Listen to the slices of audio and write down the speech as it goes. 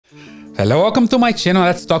Hello, welcome to my channel.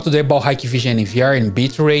 Let's talk today about Hikvision NVR and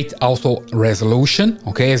bitrate, also resolution.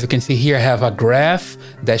 Okay, as you can see here, I have a graph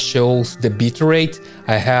that shows the bitrate.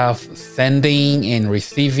 I have sending and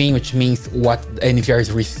receiving, which means what NVR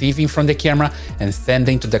is receiving from the camera and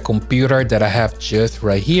sending to the computer that I have just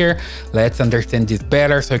right here. Let's understand this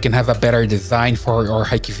better so you can have a better design for your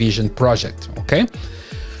Hikvision project. Okay,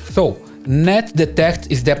 so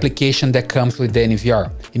NetDetect is the application that comes with the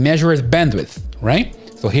NVR. It measures bandwidth, right?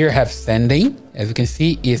 So here I have sending, as you can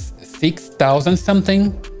see, is 6,000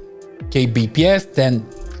 something kbps, then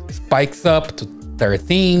spikes up to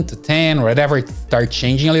 13 to 10, whatever, it starts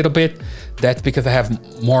changing a little bit. That's because I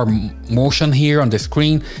have more motion here on the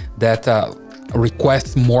screen that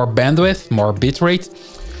requests more bandwidth, more bitrate.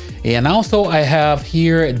 And also I have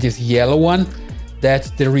here this yellow one,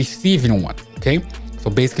 that's the receiving one, okay? So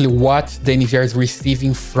basically what the NVR is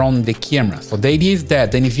receiving from the camera. So the idea is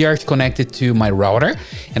that the NVR is connected to my router,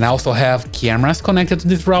 and I also have cameras connected to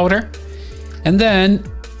this router. And then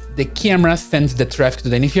the camera sends the traffic to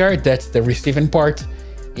the NVR, that's the receiving part,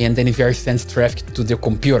 and the NVR sends traffic to the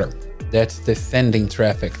computer. That's the sending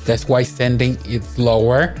traffic. That's why sending is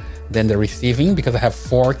lower than the receiving, because I have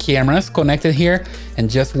 4 cameras connected here and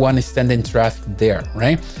just one is sending traffic there,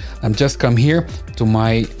 right? I'm just come here to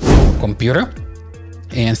my computer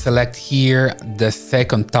and select here the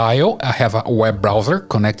second tile. I have a web browser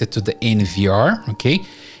connected to the NVR, okay,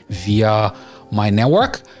 via my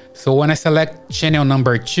network. So when I select channel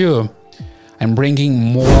number 2, I'm bringing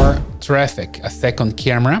more traffic, a second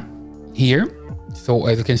camera here. So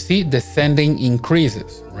as you can see, the sending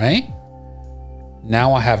increases, right?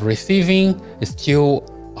 Now I have receiving, it's still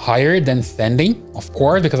higher than sending, of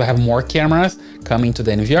course, because I have more cameras coming to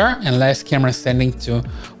the NVR and less cameras sending to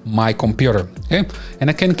my computer, okay? And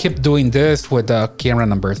I can keep doing this with camera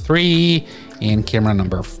number 3 and camera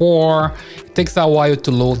number 4. It takes a while to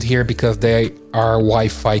load here because they are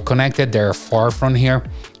Wi-Fi connected, they're far from here,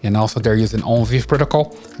 and also they're using OnVIF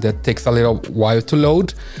protocol. That takes a little while to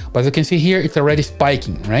load, but as you can see here, it's already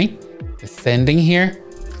spiking, right? It's sending here,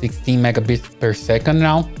 16 megabits per second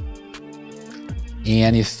now.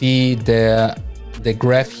 And you see the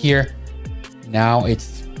graph here, now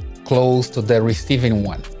it's close to the receiving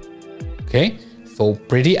one, okay? So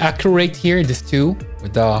pretty accurate here, these two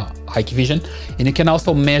with the Hikvision. And you can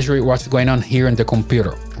also measure what's going on here in the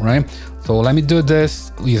computer, right? So let me do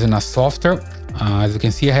this using a software. As you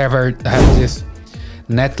can see, I have this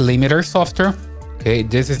Netlimiter software, okay?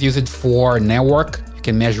 This is used for network. You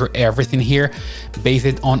can measure everything here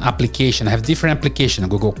based on application. I have different applications,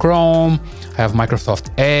 Google Chrome, I have Microsoft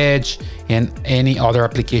Edge, and any other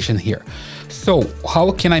application here. So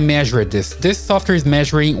how can I measure this? This software is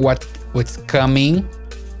measuring what's coming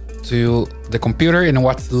to the computer and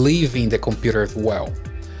what's leaving the computer as well.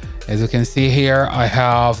 As you can see here, I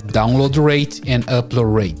have download rate and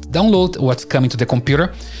upload rate. Download what's coming to the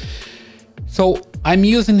computer. So I'm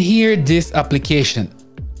using here this application.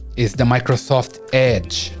 Is the Microsoft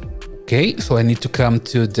Edge. Okay, so I need to come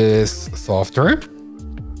to this software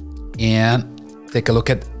and take a look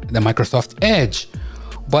at the Microsoft Edge.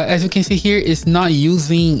 But as you can see here, it's not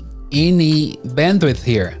using any bandwidth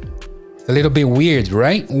here. It's a little bit weird,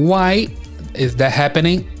 right? Why is that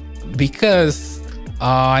happening? Because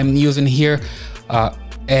I'm using here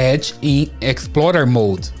Edge in Explorer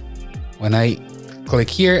mode. When I click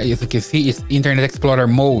here, as you can see, it's Internet Explorer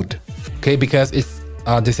mode. Okay, because it's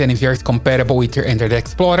this NVR is compatible with your Internet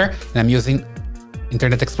Explorer, and I'm using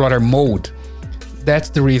Internet Explorer mode. That's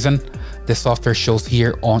the reason the software shows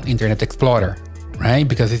here on Internet Explorer, right?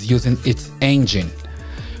 Because it's using its engine.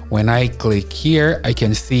 When I click here, I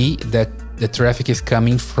can see that the traffic is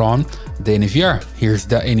coming from the NVR. Here's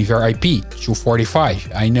the NVR IP,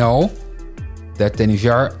 245. I know that the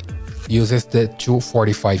NVR uses the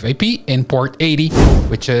 245 IP and port 80,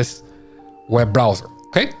 which is web browser.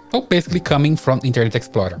 Okay, so basically coming from Internet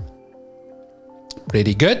Explorer.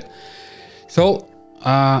 Pretty good. So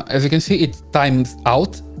as you can see, it times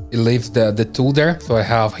out. It leaves the tool there. So I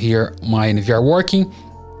have here my NVR working.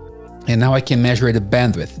 And now I can measure the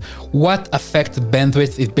bandwidth. What affects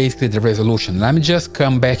bandwidth is basically the resolution. Let me just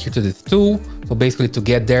come back here to this tool. So basically to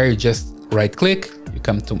get there, you just right click, you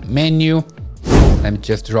come to menu. Let me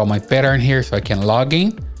just draw my pattern here so I can log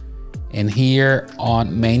in. And here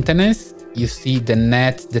on maintenance, you see the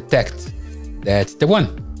NetDetect. That's the one,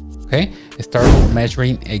 okay? I start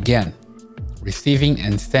measuring again, receiving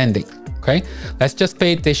and sending, okay? Let's just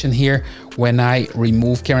pay attention here when I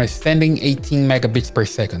remove cameras, sending 18 megabits per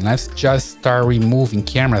second. Let's just start removing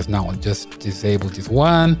cameras now. Just disable this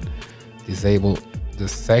one, disable the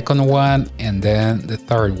second one, and then the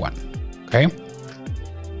third one, okay?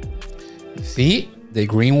 See, the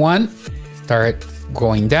green one starts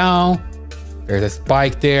going down. There's a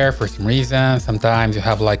spike there for some reason. Sometimes you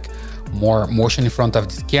have like more motion in front of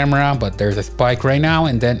this camera, but there's a spike right now,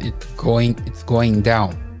 and then it's going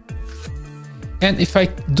down. And if I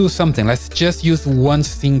do something, let's just use one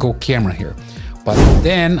single camera here. But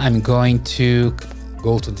then I'm going to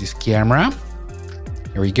go to this camera.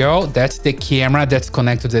 Here we go. That's the camera that's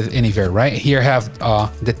connected to the NVR, right? Here I have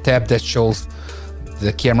the tab that shows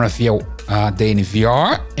the camera via the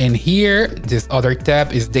NVR. And here, this other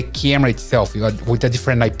tab is the camera itself with a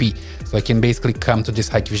different IP. So I can basically come to this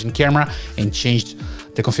Hikvision camera and change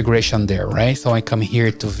the configuration there, right? So I come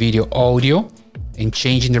here to video audio and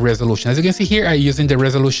changing the resolution. As you can see here, I'm using the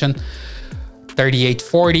resolution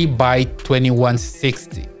 3840 by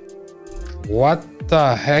 2160. What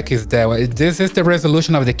the heck is that? This is the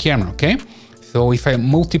resolution of the camera, okay? So if I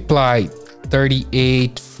multiply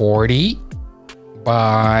 3840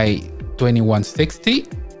 by 2160,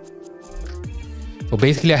 so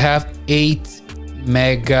basically I have 8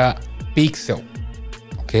 megapixel,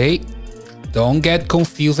 okay? Don't get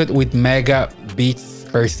confused with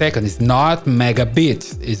megabits per second. It's not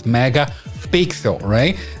megabits, it's megapixel,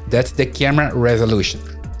 right? That's the camera resolution.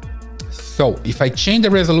 So if I change the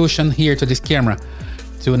resolution here to this camera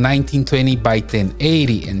to 1920 by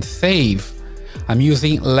 1080 and save, I'm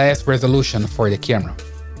using less resolution for the camera.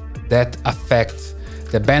 That affects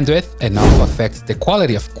the bandwidth and also affects the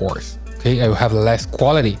quality, of course. Okay, I will have less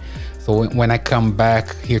quality. So when I come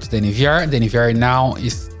back here to the NVR now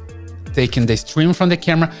is taking the stream from the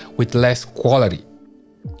camera with less quality.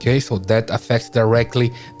 Okay, so that affects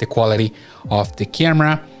directly the quality of the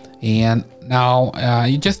camera. And now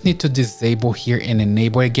you just need to disable here and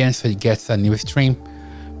enable again so it gets a new stream.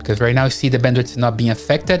 Because right now you see the bandwidth is not being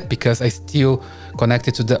affected because I still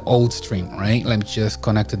connected to the old stream, right? Let me just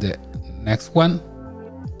connect to the next one,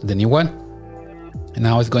 to the new one. And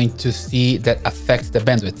now it's going to see that affects the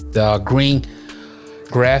bandwidth. The green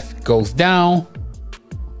graph goes down,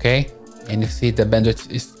 okay? And you see the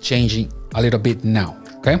bandwidth is changing a little bit now,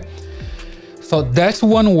 okay? So that's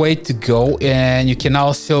one way to go, and you can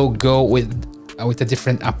also go with a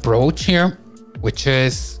different approach here, which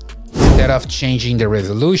is instead of changing the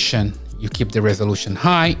resolution, you keep the resolution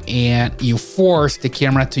high and you force the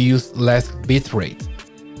camera to use less bitrate.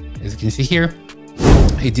 As you can see here,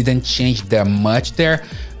 it didn't change that much there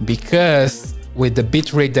because with the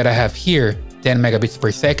bitrate that I have here, 10 megabits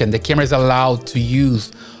per second, the camera is allowed to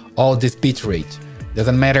use all this bitrate.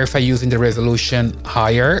 Doesn't matter if I use in the resolution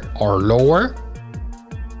higher or lower,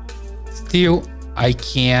 still I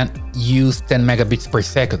can use 10 megabits per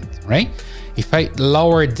second, right? If I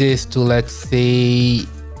lower this to, let's say,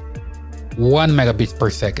 1 megabit per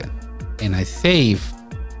second and I save,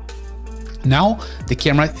 now the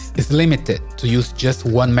camera is limited to use just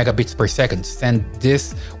 1 megabit per second. Send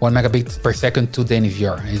this 1 megabit per second to the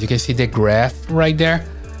NVR. As you can see, the graph right there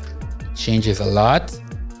changes a lot.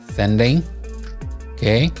 Sending,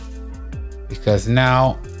 okay? Because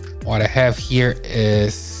now what I have here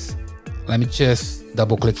is, let me just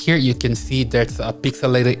double click here. You can see that's a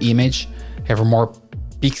pixelated image, have more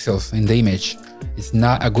pixels in the image. It's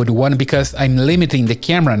not a good one because I'm limiting the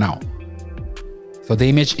camera now. So the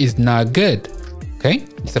image is not good, okay?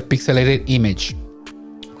 It's a pixelated image,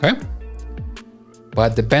 okay?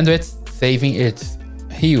 But the bandwidth saving is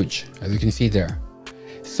huge, as you can see there.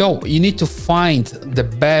 So you need to find the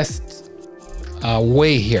best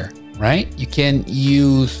way here, right? You can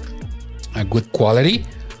use a good quality,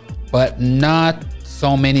 but not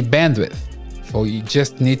so many bandwidth. So you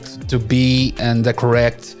just need to be in the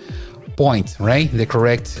correct point, right? The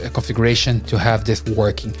correct configuration to have this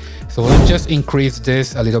working. So let's just increase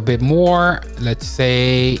this a little bit more. Let's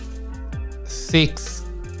say 6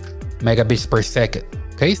 megabits per second.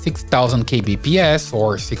 Okay, 6000 kbps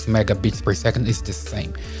or 6 megabits per second is the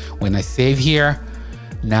same. When I save here,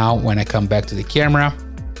 now when I come back to the camera,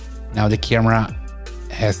 now the camera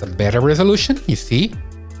has a better resolution. You see,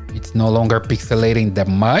 it's no longer pixelating that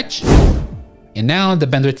much. And now the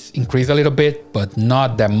bandwidth increased a little bit, but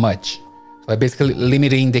not that much. So I'm basically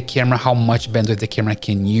limiting the camera, how much bandwidth the camera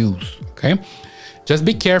can use, okay? Just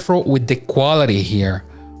be careful with the quality here,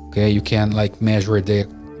 okay? You can like measure the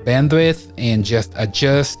bandwidth and just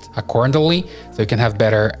adjust accordingly so you can have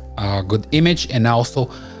better good image and also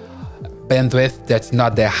bandwidth that's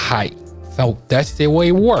not that high. So that's the way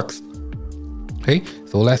it works. Okay,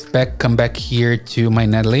 so let's come back here to my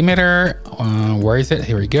Netlimiter. Where is it?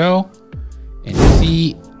 Here we go. And you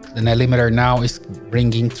see the Netlimiter now is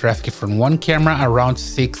bringing traffic from one camera around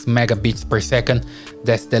 6 megabits per second.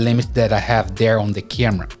 That's the limit that I have there on the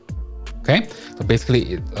camera. Okay, so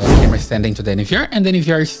basically the camera is sending to the NVR and the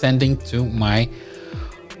NVR is sending to my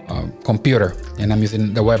computer and I'm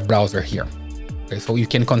using the web browser here. Okay, so you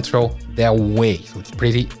can control that way. So it's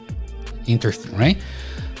pretty interesting, right?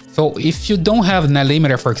 So if you don't have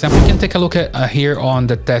Netlimiter, for example, you can take a look at here on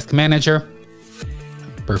the task manager,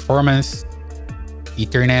 performance,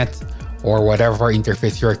 Ethernet, or whatever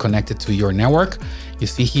interface you are connected to your network. You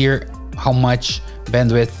see here how much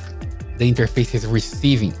bandwidth the interface is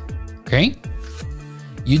receiving, okay?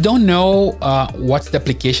 You don't know what's the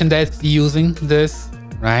application that's using this,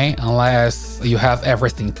 right? Unless you have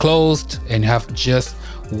everything closed and you have just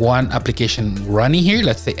one application running here,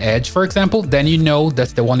 let's say Edge, for example, then you know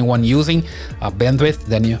that's the only one using bandwidth.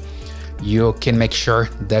 Then you can make sure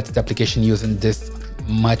that the application using this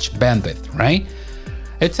much bandwidth, right?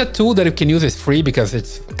 It's a tool that you can use. It's free because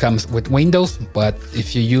it comes with Windows, but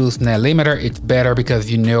if you use Netlimiter, it's better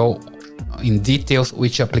because you know in details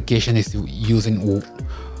which application is using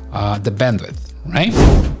the bandwidth, right?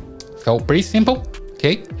 So pretty simple,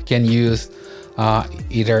 okay? You can use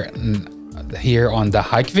either here on the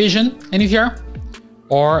Hikvision NVR,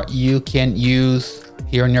 or you can use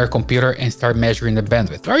here on your computer and start measuring the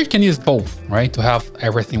bandwidth, or you can use both, right? To have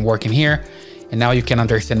everything working here. And now you can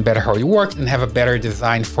understand better how it works and have a better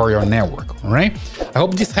design for your network, all right? I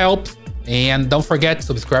hope this helps. And don't forget to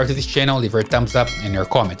subscribe to this channel, leave your thumbs up and your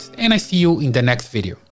comments. And I see you in the next video.